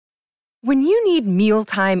When you need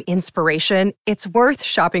mealtime inspiration, it's worth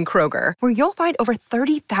shopping Kroger, where you'll find over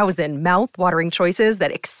 30,000 mouth-watering choices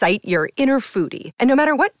that excite your inner foodie. And no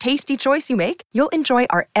matter what tasty choice you make, you'll enjoy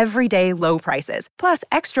our everyday low prices, plus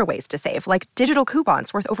extra ways to save, like digital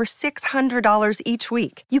coupons worth over $600 each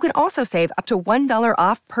week. You can also save up to $1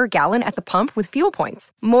 off per gallon at the pump with fuel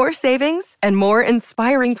points. More savings and more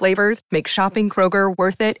inspiring flavors make shopping Kroger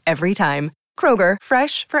worth it every time. Kroger,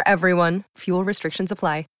 fresh for everyone. Fuel restrictions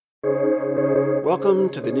apply. Welcome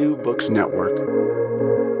to the New Books Network.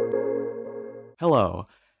 Hello,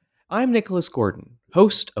 I'm Nicholas Gordon,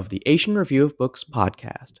 host of the Asian Review of Books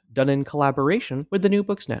podcast, done in collaboration with the New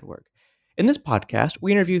Books Network. In this podcast,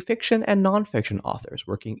 we interview fiction and nonfiction authors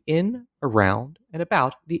working in, around, and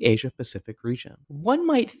about the Asia-Pacific region. One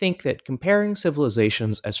might think that comparing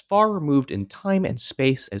civilizations as far removed in time and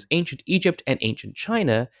space as ancient Egypt and ancient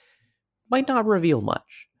China might not reveal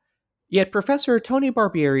much. Yet Professor Tony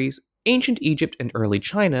Barbieri's Ancient Egypt and Early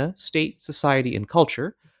China, State, Society, and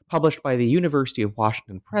Culture, published by the University of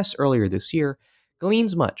Washington Press earlier this year,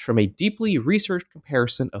 gleans much from a deeply researched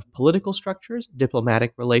comparison of political structures,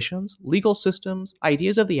 diplomatic relations, legal systems,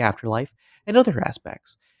 ideas of the afterlife, and other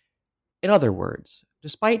aspects. In other words,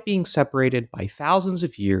 despite being separated by thousands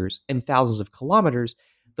of years and thousands of kilometers,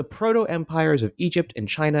 the proto-empires of Egypt and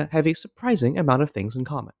China have a surprising amount of things in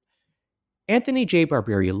common. Anthony J.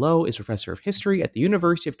 Barbieri Lowe is professor of history at the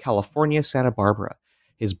University of California, Santa Barbara.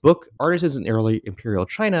 His book, Artisans in Early Imperial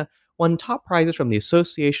China, won top prizes from the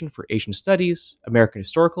Association for Asian Studies, American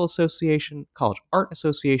Historical Association, College Art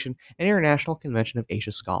Association, and International Convention of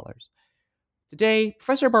Asia Scholars. Today,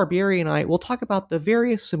 Professor Barbieri and I will talk about the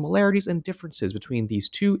various similarities and differences between these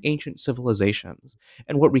two ancient civilizations,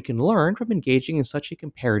 and what we can learn from engaging in such a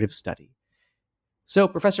comparative study. So,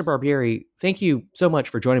 Professor Barbieri, thank you so much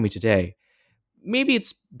for joining me today. Maybe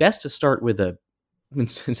it's best to start with in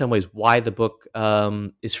some ways, why the book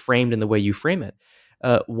is framed in the way you frame it.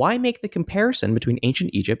 Why make the comparison between ancient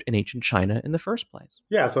Egypt and ancient China in the first place?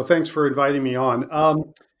 Yeah, so thanks for inviting me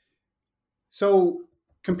on. So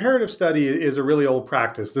comparative study is a really old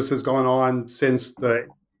practice. This has gone on since the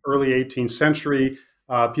early 18th century,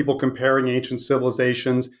 people comparing ancient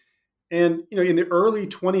civilizations. And in the early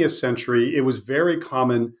 20th century, it was very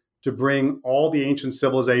common to bring all the ancient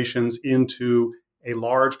civilizations into a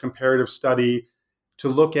large comparative study to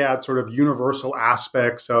look at sort of universal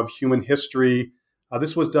aspects of human history.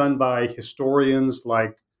 This was done by historians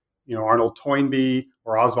like Arnold Toynbee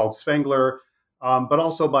or Oswald Spengler, but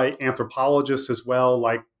also by anthropologists as well,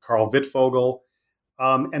 like Karl Wittfogel.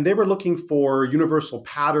 And they were looking for universal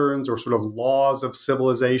patterns or sort of laws of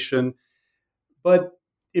civilization. But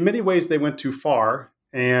in many ways, they went too far.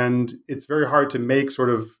 And it's very hard to make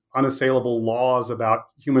sort of unassailable laws about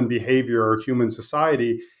human behavior or human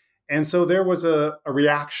society. And so there was a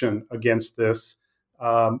reaction against this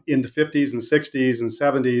in the 50s and 60s and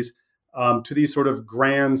 70s to these sort of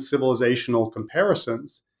grand civilizational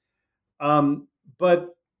comparisons.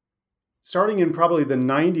 But starting in probably the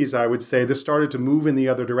 90s, I would say, this started to move in the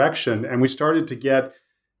other direction. And we started to get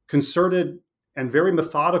concerted and very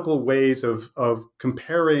methodical ways of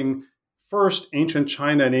comparing first ancient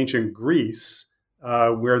China and ancient Greece,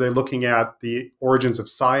 where they're looking at the origins of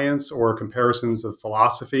science or comparisons of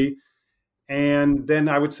philosophy. And then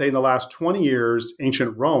I would say in the last 20 years,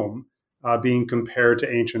 ancient Rome being compared to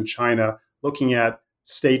ancient China, looking at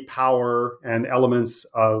state power and elements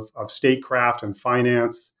of statecraft and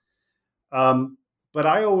finance. But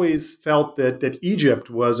I always felt that Egypt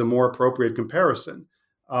was a more appropriate comparison.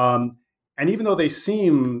 And even though they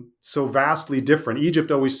seem so vastly different,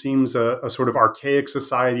 Egypt always seems a sort of archaic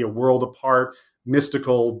society, a world apart,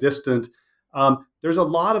 mystical, distant. There's a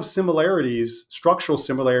lot of similarities, structural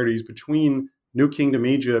similarities between New Kingdom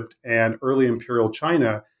Egypt and early imperial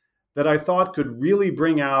China that I thought could really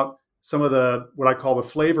bring out some of what I call the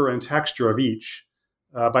flavor and texture of each.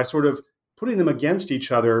 By sort of putting them against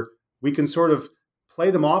each other, we can sort of play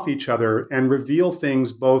them off each other and reveal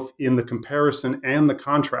things both in the comparison and the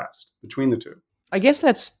contrast between the two. I guess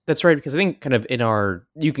that's right, because I think kind of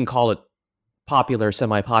you can call it popular,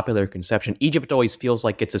 semi-popular conception, Egypt always feels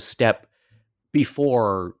like it's a step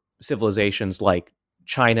before civilizations like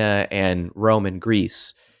China and Rome and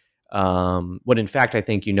Greece. When in fact, I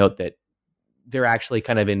think you note that they're actually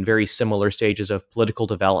kind of in very similar stages of political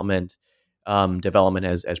development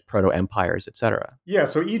as proto-empires, etc. Yeah,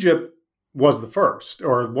 so Egypt was the first,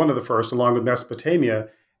 or one of the first, along with Mesopotamia.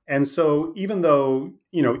 And so even though,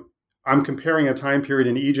 I'm comparing a time period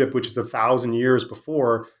in Egypt, which is 1,000 years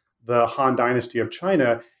before the Han Dynasty of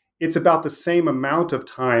China, it's about the same amount of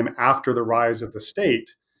time after the rise of the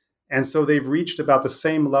state. And so they've reached about the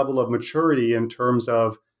same level of maturity in terms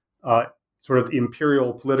of uh, sort of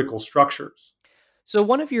imperial political structures. So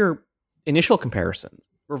one of your initial comparisons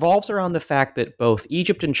revolves around the fact that both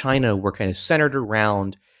Egypt and China were kind of centered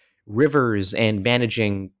around rivers and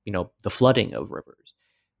managing, the flooding of rivers.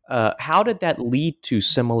 How did that lead to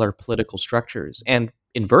similar political structures? And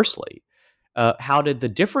inversely, how did the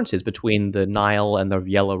differences between the Nile and the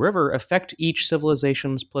Yellow River affect each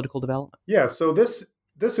civilization's political development? Yeah, so this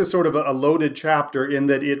is sort of a loaded chapter in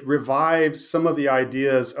that it revives some of the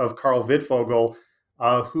ideas of Karl Wittfogel,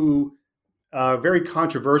 who very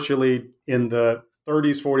controversially in the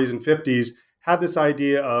 30s, 40s, and 50s had this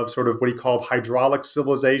idea of sort of what he called hydraulic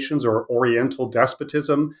civilizations or Oriental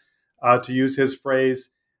despotism, to use his phrase,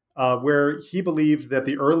 where he believed that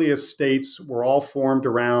the earliest states were all formed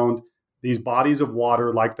around these bodies of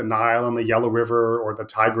water like the Nile and the Yellow River or the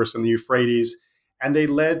Tigris and the Euphrates. And they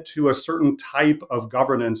led to a certain type of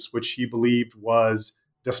governance, which he believed was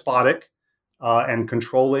despotic and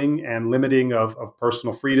controlling and limiting of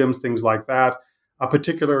personal freedoms, things like that, a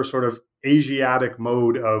particular sort of Asiatic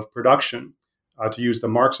mode of production, to use the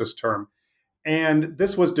Marxist term. And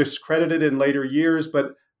this was discredited in later years,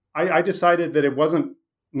 but I decided that it wasn't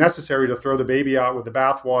necessary to throw the baby out with the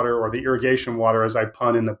bathwater or the irrigation water, as I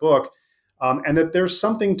pun in the book, and that there's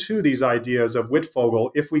something to these ideas of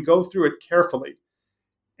Wittfogel if we go through it carefully.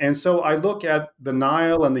 And so I look at the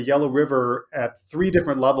Nile and the Yellow River at three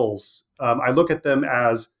different levels. I look at them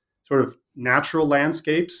as sort of natural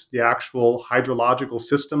landscapes, the actual hydrological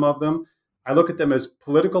system of them. I look at them as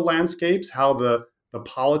political landscapes, how the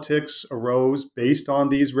politics arose based on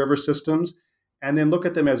these river systems, and then look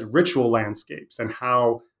at them as ritual landscapes and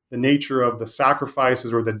how the nature of the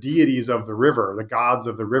sacrifices or the deities of the river, the gods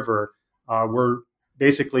of the river, were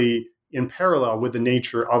basically in parallel with the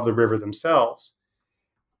nature of the river themselves.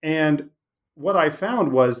 And what I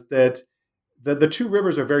found was that the two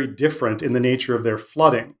rivers are very different in the nature of their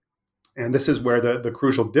flooding. And this is where the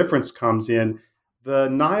crucial difference comes in. The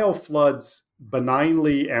Nile floods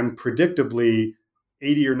benignly and predictably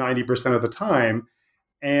 80 or 90% of the time.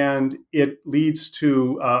 And it leads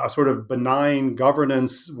to a sort of benign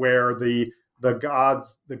governance where the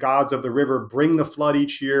gods of the river bring the flood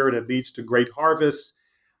each year, and it leads to great harvests.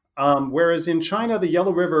 Whereas in China, the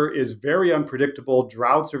Yellow River is very unpredictable,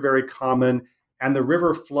 droughts are very common, and the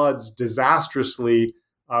river floods disastrously,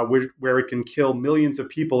 where it can kill millions of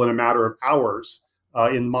people in a matter of hours.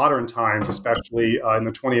 In modern times, especially in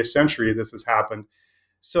the 20th century, this has happened.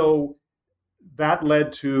 So that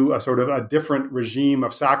led to a sort of a different regime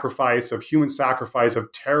of sacrifice, of human sacrifice,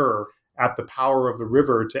 of terror at the power of the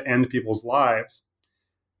river to end people's lives.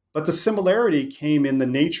 But the similarity came in the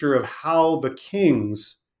nature of how the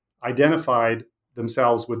kings identified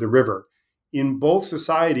themselves with the river. In both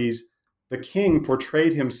societies, the king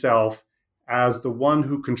portrayed himself as the one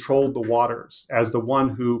who controlled the waters, as the one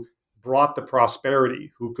who brought the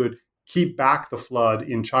prosperity, who could keep back the flood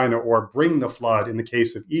in China or bring the flood in the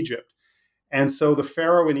case of Egypt. And so the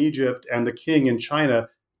pharaoh in Egypt and the king in China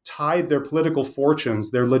tied their political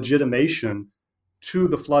fortunes, their legitimation, to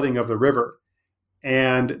the flooding of the river.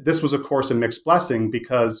 And this was, of course, a mixed blessing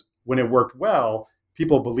because when it worked well,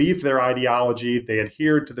 people believed their ideology, they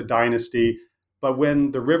adhered to the dynasty. But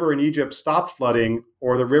when the river in Egypt stopped flooding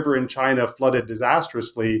or the river in China flooded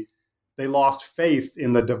disastrously, they lost faith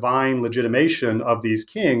in the divine legitimation of these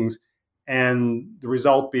kings, and the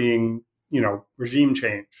result being, regime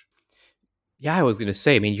change. Yeah, I was going to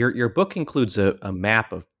say, I mean, your book includes a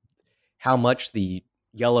map of how much the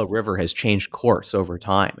Yellow River has changed course over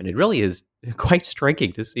time. And it really is quite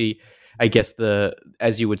striking to see, I guess,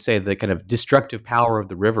 as you would say, the kind of destructive power of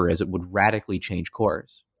the river as it would radically change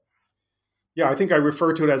course. Yeah, I think I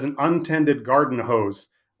refer to it as an untended garden hose.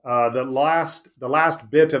 The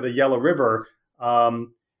last bit of the Yellow River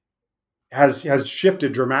has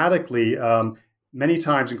shifted dramatically many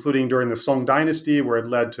times, including during the Song Dynasty, where it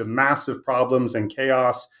led to massive problems and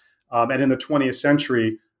chaos, and in the 20th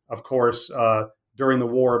century, of course, during the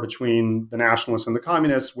war between the nationalists and the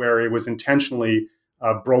communists, where it was intentionally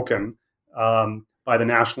broken by the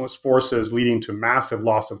nationalist forces, leading to massive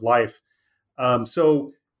loss of life.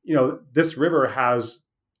 So, this river has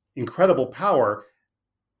incredible power,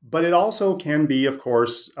 but it also can be, of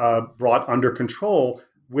course, brought under control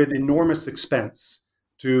with enormous expense.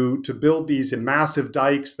 To build these massive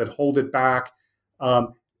dikes that hold it back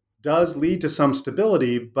does lead to some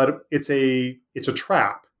stability, but it's a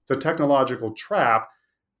trap. It's a technological trap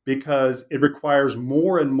because it requires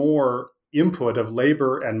more and more input of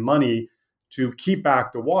labor and money to keep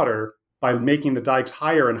back the water by making the dikes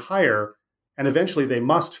higher and higher. And eventually they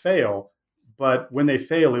must fail. But when they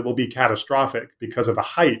fail, it will be catastrophic because of the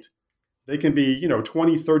height. They can be,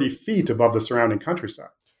 20, 30 feet above the surrounding countryside.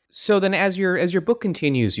 So then, as your book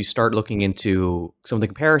continues, you start looking into some of the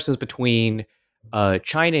comparisons between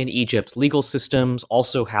China and Egypt's legal systems,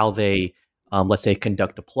 also how they, let's say,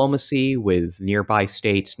 conduct diplomacy with nearby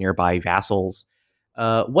states, nearby vassals.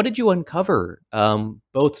 What did you uncover,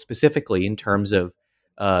 both specifically in terms of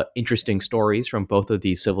interesting stories from both of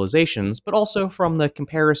these civilizations, but also from the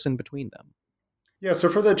comparison between them? Yeah, so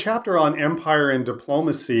for the chapter on empire and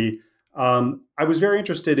diplomacy, I was very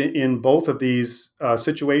interested in both of these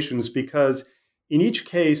situations because in each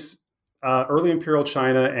case, early imperial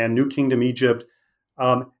China and New Kingdom Egypt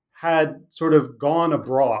had sort of gone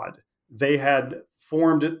abroad. They had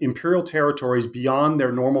formed imperial territories beyond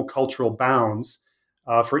their normal cultural bounds.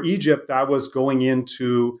 For Egypt, that was going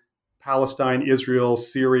into Palestine, Israel,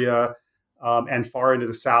 Syria, and far into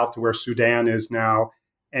the south to where Sudan is now.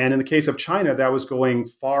 And in the case of China, that was going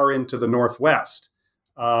far into the northwest,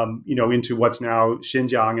 into what's now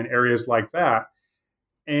Xinjiang and areas like that.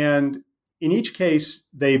 And in each case,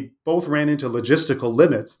 they both ran into logistical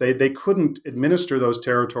limits. They couldn't administer those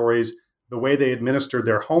territories the way they administered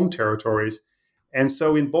their home territories. And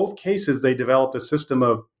so in both cases, they developed a system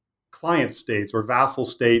of client states or vassal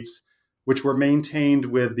states, which were maintained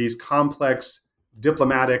with these complex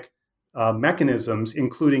diplomatic mechanisms,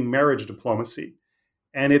 including marriage diplomacy.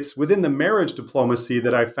 And it's within the marriage diplomacy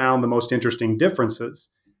that I found the most interesting differences.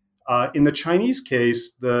 In the Chinese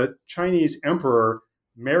case, the Chinese emperor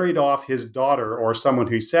married off his daughter, or someone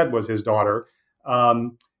who he said was his daughter.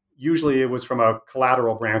 Usually it was from a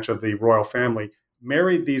collateral branch of the royal family,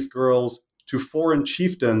 married these girls to foreign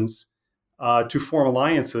chieftains to form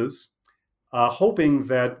alliances, hoping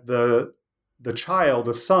that the child,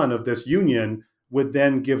 the son of this union, would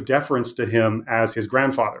then give deference to him as his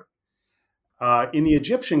grandfather. In the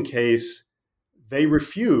Egyptian case, they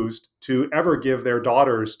refused to ever give their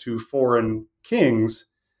daughters to foreign kings,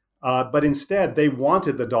 but instead they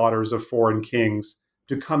wanted the daughters of foreign kings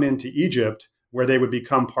to come into Egypt, where they would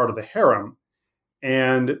become part of the harem.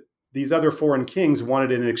 And these other foreign kings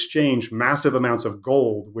wanted in exchange massive amounts of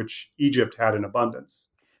gold, which Egypt had in abundance.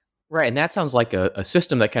 Right, and that sounds like a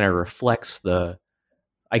system that kind of reflects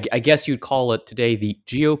I guess you'd call it today the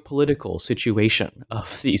geopolitical situation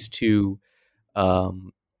of these two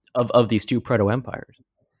of these two proto empires.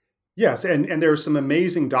 Yes, and there are some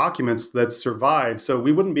amazing documents that survive. So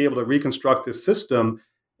we wouldn't be able to reconstruct this system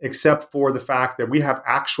except for the fact that we have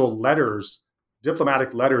actual letters,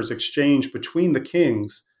 diplomatic letters exchanged between the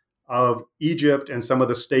kings of Egypt and some of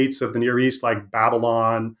the states of the Near East, like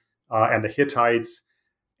Babylon and the Hittites,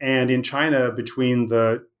 and in China between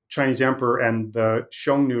the Chinese emperor and the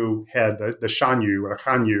Xiongnu head, the Shanyu or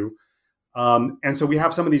Hanyu. And so we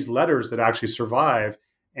have some of these letters that actually survive.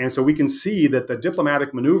 And so we can see that the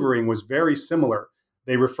diplomatic maneuvering was very similar.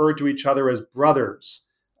 They referred to each other as brothers.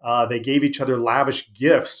 They gave each other lavish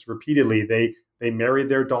gifts repeatedly. They married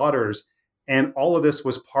their daughters. And all of this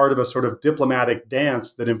was part of a sort of diplomatic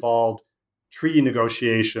dance that involved treaty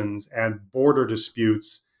negotiations and border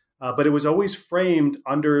disputes. But it was always framed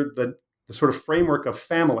under the sort of framework of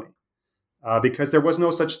family, because there was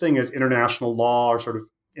no such thing as international law or sort of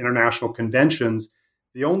international conventions.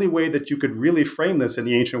 The only way that you could really frame this in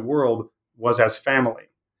the ancient world was as family.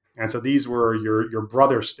 And so these were your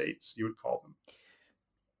brother states, you would call them.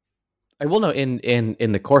 I will know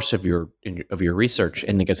in the course of your research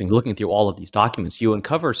and I guess in looking through all of these documents, you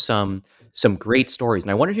uncover some great stories,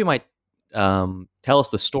 and I wonder if you might tell us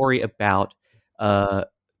the story about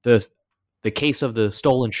the case of the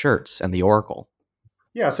stolen shirts and the oracle.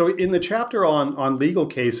 Yeah, so in the chapter on legal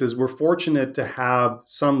cases, we're fortunate to have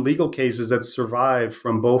some legal cases that survive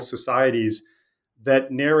from both societies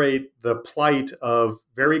that narrate the plight of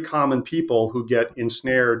very common people who get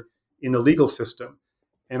ensnared in the legal system.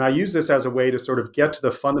 And I use this as a way to sort of get to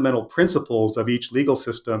the fundamental principles of each legal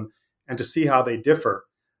system and to see how they differ.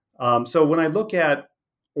 So when I look at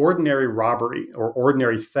ordinary robbery or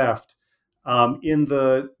ordinary theft, in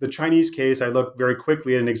the Chinese case, I look very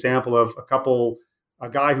quickly at an example of a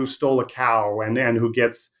guy who stole a cow and who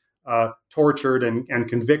gets tortured and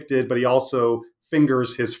convicted, but he also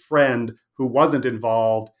fingers his friend who wasn't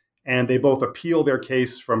involved, and they both appeal their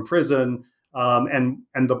case from prison, and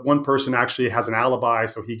the one person actually has an alibi,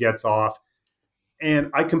 so he gets off. And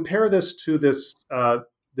I compare this to this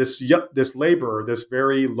laborer, this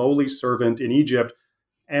very lowly servant in Egypt,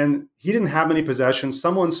 and he didn't have many possessions.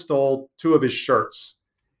 Someone stole 2 of his shirts,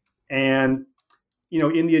 and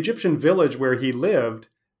in the Egyptian village where he lived,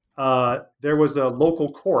 there was a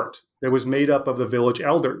local court that was made up of the village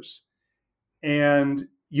elders. And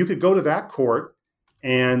you could go to that court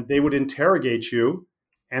and they would interrogate you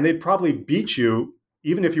and they'd probably beat you,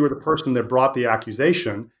 even if you were the person that brought the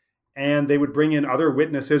accusation. and they would bring in other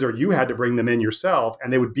witnesses, or you had to bring them in yourself,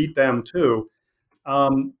 and they would beat them too.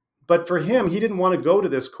 Um, but for him, he didn't want to go to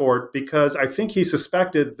this court because I think he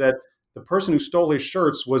suspected that the person who stole his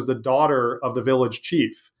shirts was the daughter of the village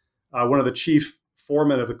chief, one of the chief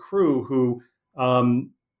foremen of the crew who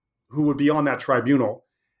would be on that tribunal.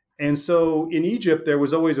 And so in Egypt, there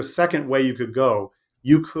was always a second way you could go.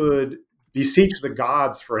 You could beseech the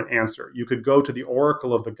gods for an answer. You could go to the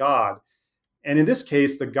oracle of the god. And in this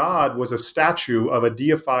case, the god was a statue of a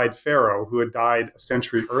deified pharaoh who had died a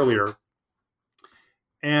century earlier.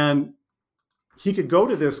 And he could go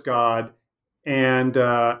to this god, and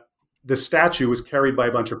the statue was carried by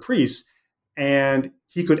a bunch of priests, and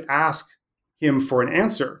he could ask him for an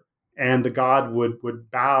answer, and the god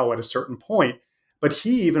would bow at a certain point. But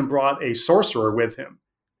he even brought a sorcerer with him,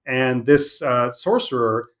 and this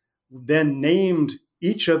sorcerer then named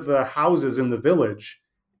each of the houses in the village,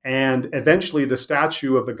 and eventually the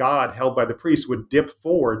statue of the god held by the priest would dip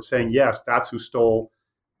forward saying, yes, that's who stole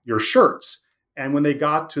your shirts. And when they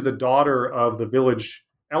got to the daughter of the village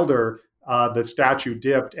elder, the statue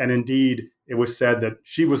dipped, and indeed it was said that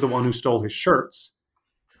she was the one who stole his shirts.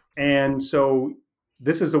 And so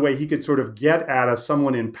this is the way he could sort of get at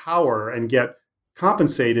someone in power and get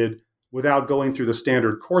compensated without going through the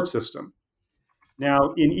standard court system.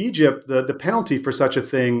 Now, in Egypt, the penalty for such a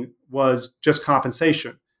thing was just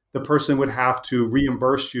compensation. The person would have to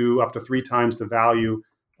reimburse you up to 3 times the value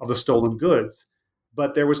of the stolen goods.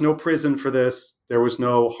 But there was no prison for this. There was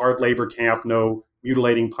no hard labor camp, no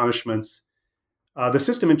mutilating punishments. The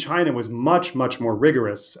system in China was much, much more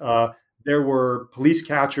rigorous. There were police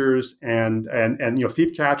catchers and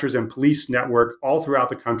thief catchers and police network all throughout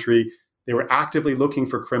the country. They were actively looking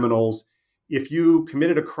for criminals. If you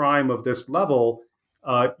committed a crime of this level,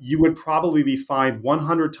 you would probably be fined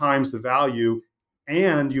 100 times the value,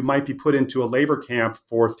 and you might be put into a labor camp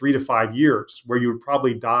for 3 to 5 years, where you would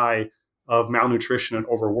probably die of malnutrition and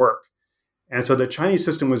overwork. And so the Chinese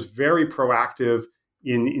system was very proactive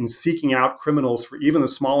in seeking out criminals for even the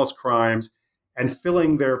smallest crimes and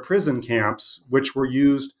filling their prison camps, which were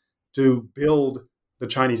used to build the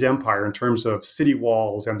Chinese empire in terms of city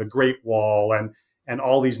walls and the Great Wall and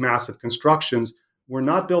all these massive constructions were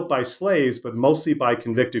not built by slaves, but mostly by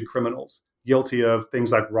convicted criminals guilty of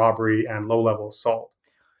things like robbery and low-level assault.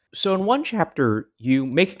 So in one chapter, you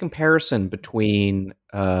make a comparison between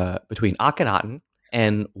Akhenaten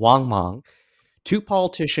and Wang Mang, 2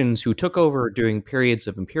 politicians who took over during periods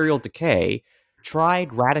of imperial decay,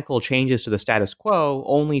 tried radical changes to the status quo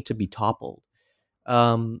only to be toppled.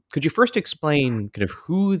 Could you first explain kind of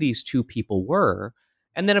who these 2 people were,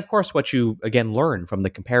 and then, of course, what you again learned from the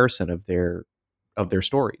comparison of their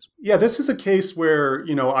stories? Yeah, this is a case where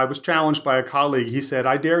I was challenged by a colleague. He said,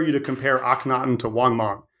 "I dare you to compare Akhenaten to Wang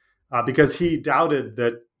Mang," because he doubted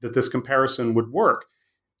that this comparison would work.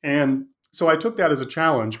 And so I took that as a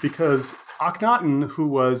challenge because Akhenaten, who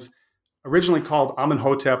was originally called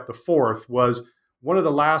Amenhotep IV, was one of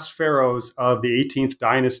the last pharaohs of the 18th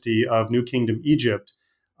dynasty of New Kingdom Egypt,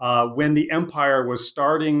 when the empire was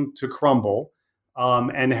starting to crumble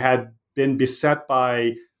and had been beset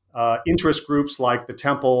by interest groups like the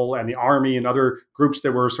temple and the army and other groups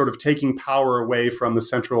that were sort of taking power away from the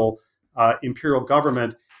central imperial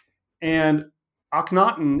government. And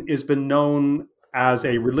Akhenaten has been known as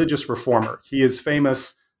a religious reformer. He is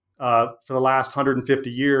famous for the last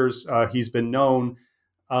 150 years. He's been known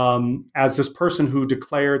as this person who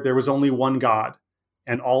declared there was only one God,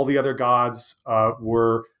 and all the other gods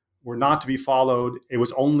were not to be followed. It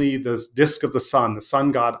was only the disk of the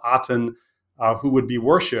sun god Aten, who would be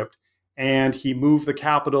worshipped. And he moved the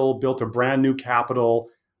capital, built a brand new capital,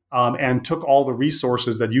 and took all the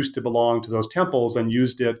resources that used to belong to those temples and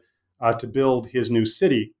used it to build his new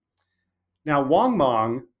city. Now, Wang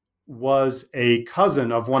Mang was a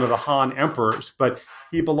cousin of one of the Han emperors, but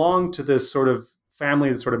he belonged to this sort of family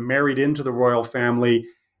that sort of married into the royal family.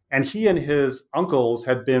 And he and his uncles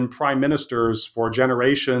had been prime ministers for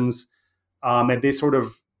generations, and they sort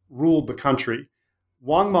of ruled the country.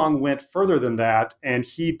 Wang Mang went further than that, and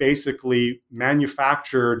he basically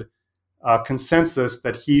manufactured a consensus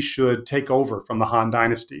that he should take over from the Han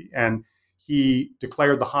dynasty. And he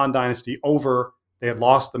declared the Han dynasty over. They had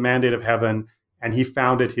lost the mandate of heaven, and he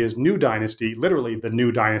founded his new dynasty, literally the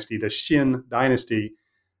new dynasty, the Xin dynasty,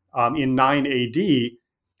 in 9 AD,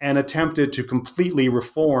 and attempted to completely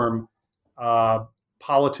reform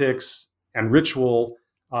politics and ritual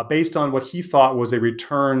based on what he thought was a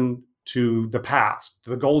return to the past, to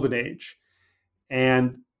the golden age.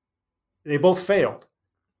 And they both failed.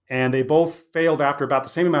 And they both failed after about the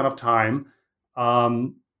same amount of time.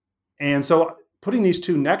 And so putting these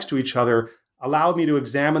two next to each other, allowed me to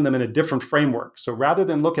examine them in a different framework. So rather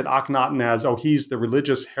than look at Akhenaten as, oh, he's the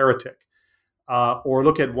religious heretic, or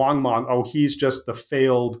look at Wang Mang, oh, he's just the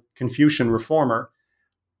failed Confucian reformer,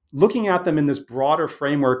 looking at them in this broader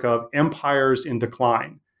framework of empires in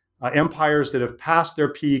decline, empires that have passed their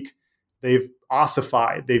peak, they've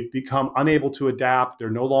ossified, they've become unable to adapt, they're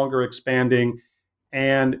no longer expanding,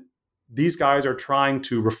 and these guys are trying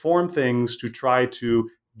to reform things to try to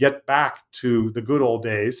get back to the good old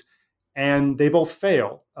days, and they both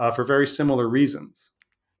fail for very similar reasons.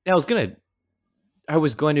 Now, I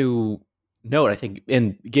was going to note, I think,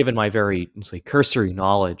 given my very, say, cursory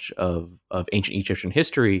knowledge of ancient Egyptian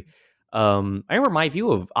history, I remember my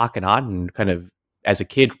view of Akhenaten, kind of as a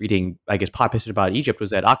kid reading, I guess, pop history about Egypt,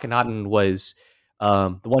 was that Akhenaten was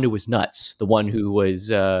the one who was nuts, the one who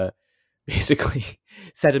was basically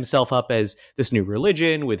set himself up as this new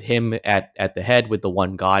religion with him at the head with the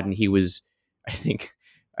one god, and he was, I think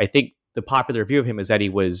the popular view of him is that he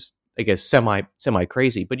was, I guess, semi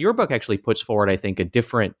crazy. But your book actually puts forward, I think, a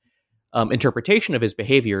different interpretation of his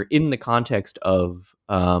behavior in the context of,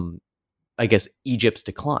 I guess, Egypt's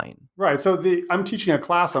decline. Right. So I'm teaching a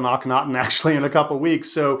class on Akhenaten actually in a couple of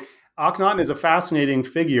weeks. So Akhenaten is a fascinating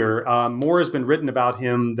figure. More has been written about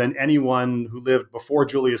him than anyone who lived before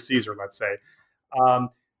Julius Caesar, let's say.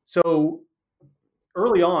 So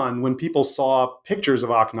early on, when people saw pictures of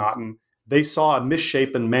Akhenaten, they saw a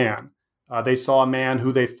misshapen man. They saw a man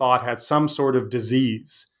who they thought had some sort of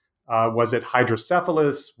disease. Was it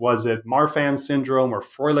hydrocephalus? Was it Marfan syndrome or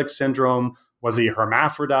Froelich syndrome? Was he a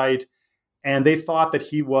hermaphrodite? And they thought that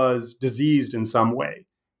he was diseased in some way,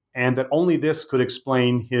 and that only this could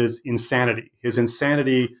explain his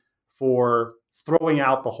insanity for throwing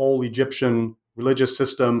out the whole Egyptian religious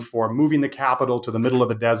system, for moving the capital to the middle of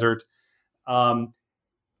the desert.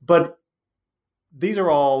 But these are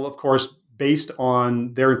all, of course, based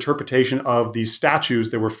on their interpretation of these statues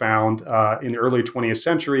that were found in the early 20th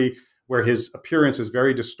century, where his appearance is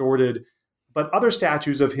very distorted. But other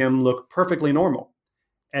statues of him look perfectly normal.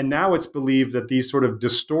 And now it's believed that these sort of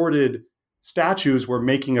distorted statues were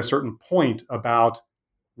making a certain point about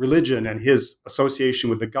religion and his association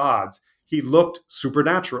with the gods. He looked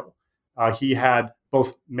supernatural. He had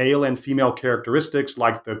both male and female characteristics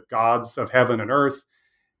like the gods of heaven and earth.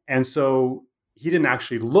 And so he didn't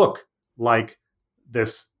actually look like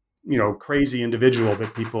this, crazy individual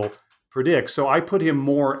that people predict. So I put him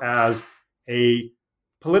more as a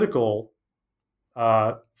political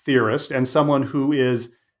theorist and someone who is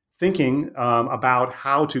thinking about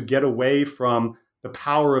how to get away from the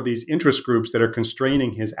power of these interest groups that are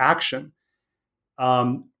constraining his action.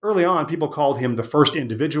 Early on, people called him the first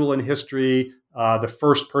individual in history, the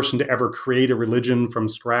first person to ever create a religion from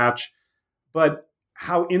scratch. But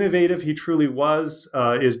how innovative he truly was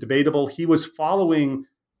is debatable. He was following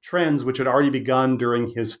trends which had already begun during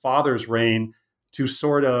his father's reign to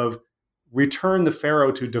sort of return the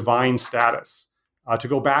pharaoh to divine status, to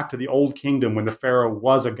go back to the old kingdom when the pharaoh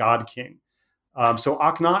was a god king. So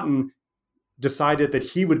Akhenaten decided that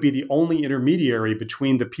he would be the only intermediary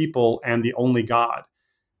between the people and the only god.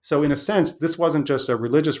 So in a sense, this wasn't just a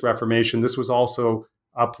religious reformation, this was also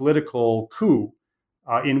a political coup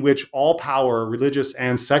in which all power, religious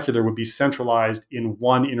and secular, would be centralized in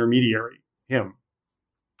one intermediary, him.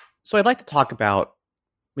 So I'd like to talk about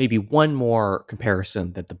maybe one more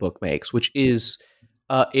comparison that the book makes, which is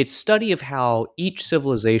its study of how each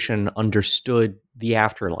civilization understood the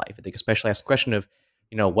afterlife. I think especially ask the question of,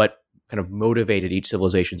 what kind of motivated each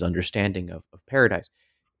civilization's understanding of paradise.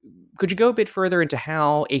 Could you go a bit further into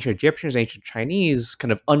how ancient Egyptians, ancient Chinese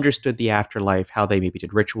kind of understood the afterlife, how they maybe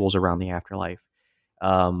did rituals around the afterlife,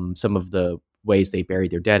 some of the ways they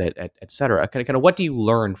buried their dead, et cetera? Kind of what do you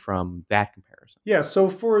learn from that comparison? Yeah, so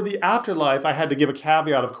for the afterlife, I had to give a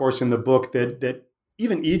caveat, of course, in the book that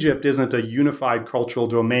even Egypt isn't a unified cultural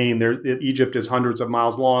domain. Egypt is hundreds of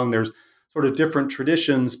miles long. There's sort of different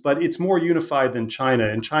traditions, but it's more unified than China.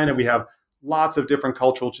 In China, we have lots of different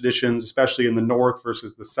cultural traditions, especially in the north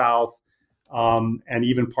versus the south, and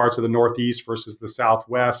even parts of the northeast versus the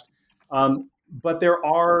southwest. But there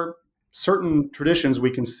are certain traditions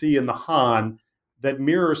we can see in the Han that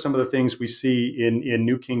mirror some of the things we see in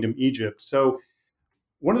New Kingdom Egypt. So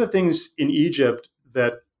one of the things in Egypt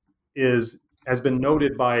that has been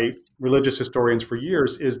noted by religious historians for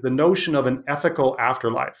years is the notion of an ethical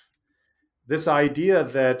afterlife. This idea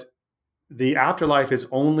that the afterlife is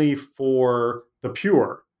only for the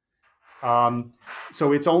pure.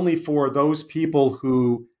 So it's only for those people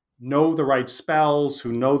who know the right spells,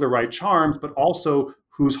 who know the right charms, but also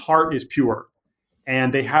whose heart is pure.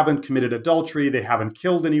 And they haven't committed adultery, they haven't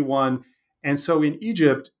killed anyone. And so in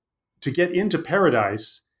Egypt, to get into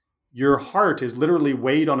paradise, your heart is literally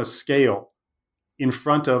weighed on a scale in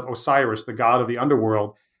front of Osiris, the god of the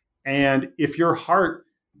underworld. And if your heart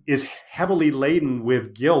is heavily laden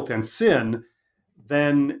with guilt and sin,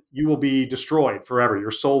 then you will be destroyed forever.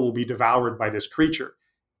 Your soul will be devoured by this creature.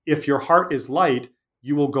 If your heart is light,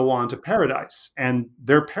 you will go on to paradise. And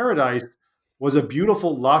their paradise was a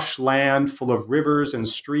beautiful, lush land full of rivers and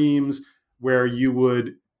streams where you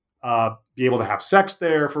would be able to have sex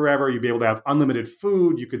there forever. You'd be able to have unlimited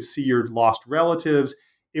food. You could see your lost relatives.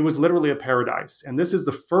 It was literally a paradise. And this is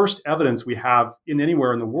the first evidence we have in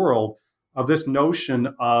anywhere in the world of this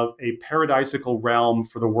notion of a paradisical realm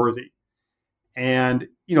for the worthy. And,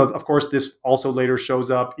 of course, this also later shows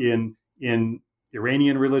up in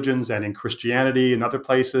Iranian religions and in Christianity and other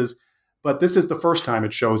places. But this is the first time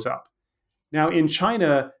it shows up. Now, in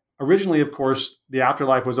China, originally, of course, the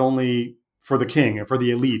afterlife was only for the king and for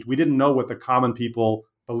the elite. We didn't know what the common people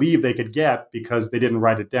believed they could get because they didn't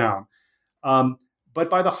write it down. But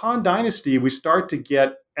by the Han Dynasty, we start to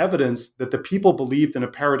get evidence that the people believed in a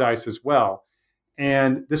paradise as well.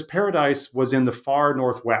 And this paradise was in the far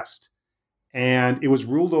northwest. And it was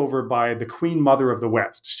ruled over by the Queen Mother of the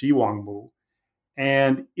West, Xi Wangmu.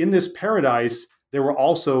 And in this paradise, there were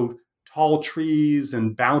also tall trees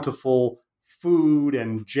and bountiful food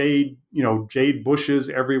and jade bushes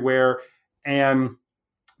everywhere. And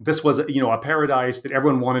this was, a paradise that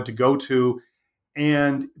everyone wanted to go to.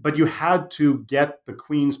 But you had to get the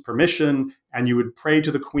queen's permission, and you would pray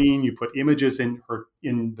to the queen. You put images in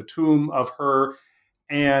the tomb of her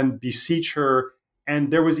and beseech her.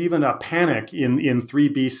 And there was even a panic in 3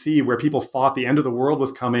 BC where people thought the end of the world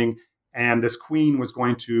was coming, and this queen was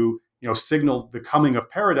going to, signal the coming of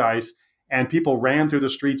paradise. And people ran through the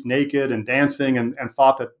streets naked and dancing and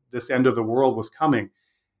thought that this end of the world was coming.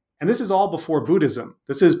 And this is all before Buddhism.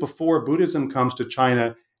 This is before Buddhism comes to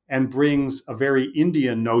China and brings a very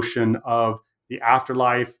Indian notion of the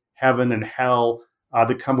afterlife, heaven and hell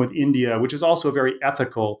that come with India, which is also a very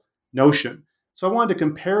ethical notion. So I wanted to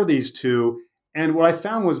compare these two. And what I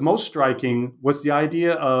found was most striking was the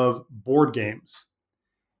idea of board games.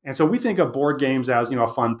 And so we think of board games as, a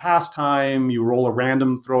fun pastime. You roll a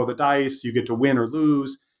random throw of the dice, you get to win or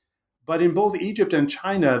lose. But in both Egypt and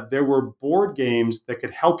China, there were board games that could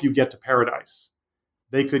help you get to paradise.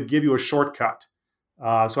 They could give you a shortcut.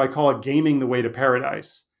 So I call it gaming the way to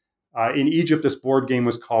paradise. In Egypt, this board game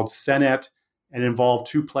was called Senet and involved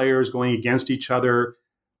 2 players going against each other.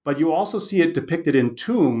 But you also see it depicted in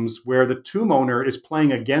tombs where the tomb owner is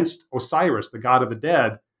playing against Osiris, the god of the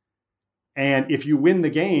dead. And if you win the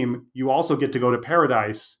game, you also get to go to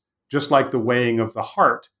paradise, just like the weighing of the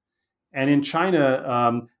heart. And in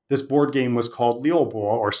China, this board game was called Liubo,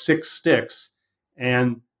 or 6 sticks.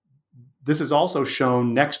 And this is also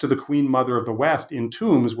shown next to the Queen Mother of the West in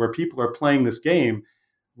tombs where people are playing this game,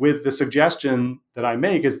 with the suggestion that I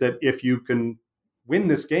make is that if you can win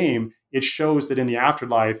this game, it shows that in the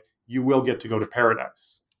afterlife, you will get to go to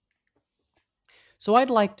paradise. So I'd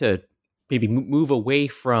like to maybe move away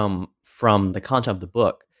from the content of the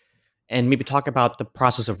book and maybe talk about the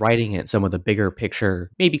process of writing it, some of the bigger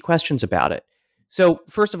picture, maybe questions about it. So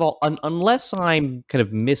first of all, unless I'm kind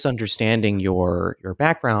of misunderstanding your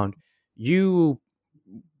background, you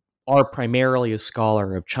are primarily a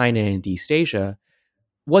scholar of China and East Asia.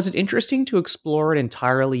 Was it interesting to explore an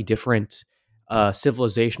entirely different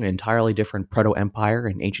civilization, an entirely different proto-empire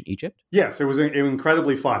in ancient Egypt? Yes, it was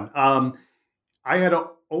incredibly fun. I had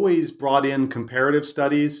always brought in comparative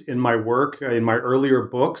studies in my work, in my earlier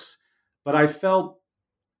books, but I felt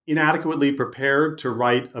inadequately prepared to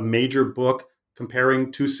write a major book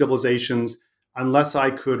comparing 2 civilizations unless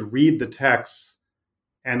I could read the texts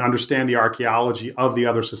and understand the archaeology of the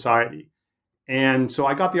other society. And so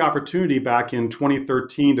I got the opportunity back in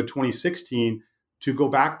 2013 to 2016 to go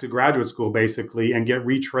back to graduate school, basically, and get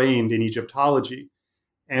retrained in Egyptology.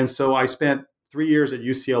 And so I spent 3 years at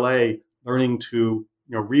UCLA learning to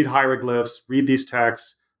read hieroglyphs, read these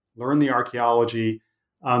texts, learn the archaeology,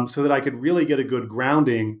 so that I could really get a good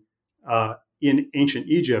grounding in ancient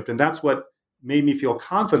Egypt. And that's what made me feel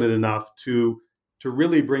confident enough to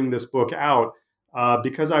really bring this book out,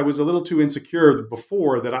 because I was a little too insecure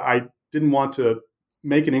before that I didn't want to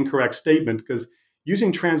make an incorrect statement, because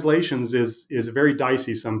using translations is very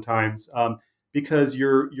dicey sometimes, because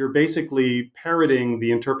you're basically parroting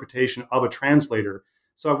the interpretation of a translator.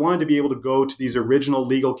 So I wanted to be able to go to these original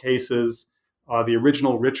legal cases, the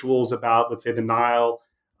original rituals about, let's say, the Nile,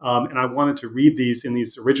 and I wanted to read these in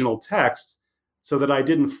these original texts so that I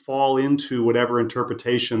didn't fall into whatever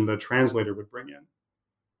interpretation the translator would bring in.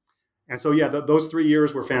 And so, yeah, those 3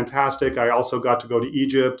 years were fantastic. I also got to go to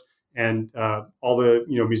Egypt and all the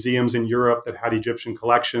museums in Europe that had Egyptian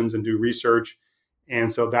collections and do research.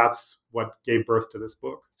 And so that's what gave birth to this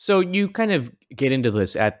book. So you kind of get into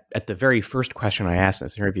this at the very first question I asked in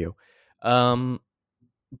this interview.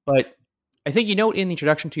 But I think you note in the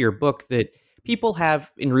introduction to your book that people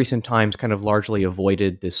have in recent times kind of largely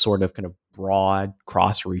avoided this sort of kind of broad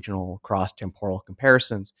cross-regional, cross-temporal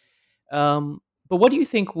comparisons. But what do you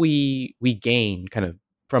think we gain kind of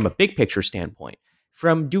from a big picture standpoint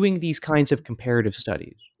from doing these kinds of comparative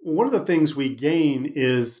studies? One of the things we gain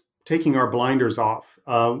is taking our blinders off.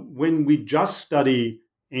 When we just study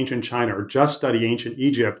ancient China or just study ancient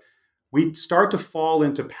Egypt, we start to fall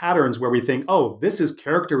into patterns where we think, oh, this is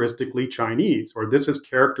characteristically Chinese or this is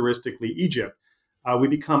characteristically Egypt. We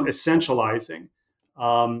become essentializing.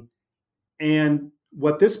 And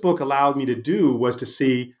what this book allowed me to do was to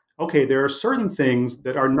see, okay, there are certain things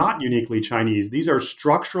that are not uniquely Chinese. These are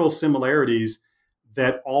structural similarities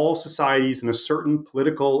that all societies in a certain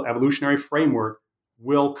political evolutionary framework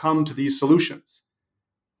will come to these solutions.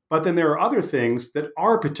 But then there are other things that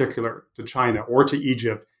are particular to China or to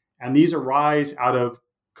Egypt, and these arise out of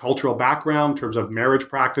cultural background in terms of marriage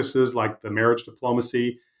practices like the marriage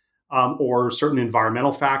diplomacy, or certain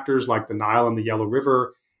environmental factors like the Nile and the Yellow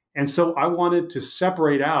River. And so I wanted to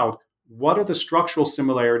separate out what are the structural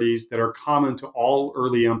similarities that are common to all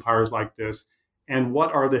early empires like this, and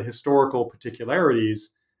what are the historical particularities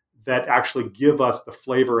that actually give us the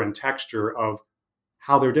flavor and texture of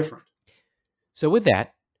how they're different. So with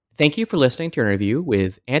that, thank you for listening to our interview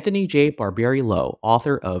with Anthony J. Barbieri-Low,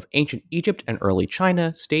 author of Ancient Egypt and Early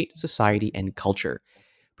China, State, Society, and Culture.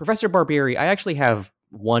 Professor Barbieri, I actually have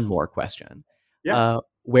one more question. Yeah.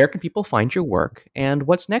 Where can people find your work, and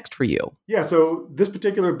what's next for you? Yeah, so this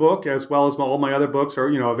particular book, as well as all my other books, are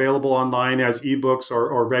available online as ebooks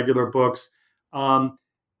or regular books.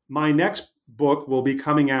 My next book will be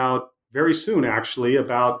coming out very soon, actually,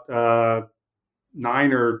 about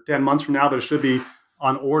 9 or 10 months from now, but it should be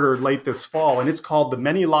on order late this fall. And it's called The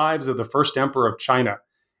Many Lives of the First Emperor of China.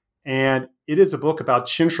 And it is a book about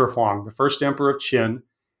Qin Shi Huang, the first emperor of Qin.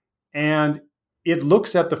 And it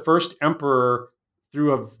looks at the first emperor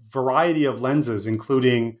through a variety of lenses,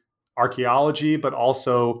 including archaeology, but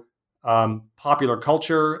also popular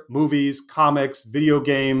culture, movies, comics, video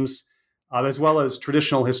games, as well as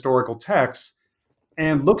traditional historical texts,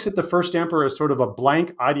 and looks at the first emperor as sort of a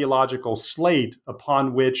blank ideological slate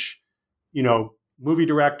upon which, movie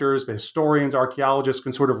directors, historians, archaeologists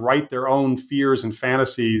can sort of write their own fears and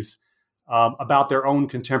fantasies about their own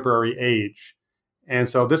contemporary age. And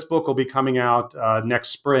so this book will be coming out next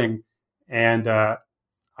spring, and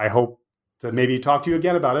I hope to maybe talk to you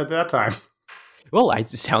again about it at that time. Well, it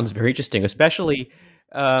sounds very interesting, especially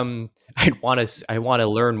I want to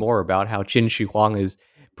learn more about how Qin Shi Huang is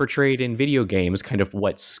portrayed in video games, kind of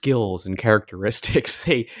what skills and characteristics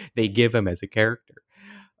they give him as a character.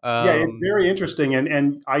 Yeah, it's very interesting.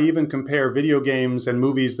 And I even compare video games and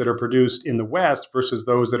movies that are produced in the West versus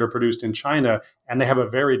those that are produced in China, and they have a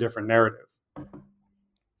very different narrative.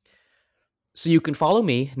 So you can follow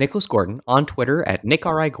me, Nicholas Gordon, on Twitter at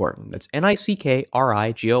NickRIGordon. That's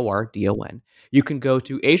NickRIGordon. You can go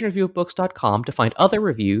to AsianReviewOfBooks.com to find other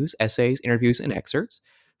reviews, essays, interviews, and excerpts.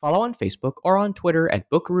 Follow on Facebook or on Twitter at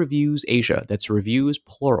Book Reviews Asia. That's reviews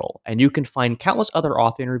plural. And you can find countless other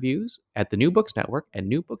author interviews at the New Books Network at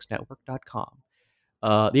newbooksnetwork.com.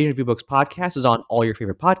 The Asian Review Books podcast is on all your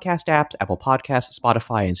favorite podcast apps, Apple Podcasts,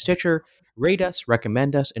 Spotify, and Stitcher. Rate us,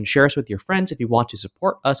 recommend us, and share us with your friends if you want to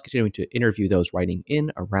support us continuing to interview those writing in,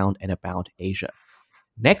 around, and about Asia.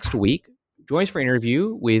 Next week, join us for an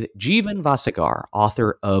interview with Jeevan Vasagar,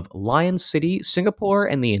 author of Lion City, Singapore,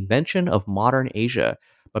 and the Invention of Modern Asia.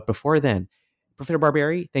 But before then, Professor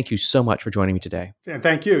Barbieri, thank you so much for joining me today. And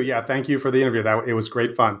thank you. Yeah, thank you for the interview. It was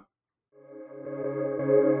great fun.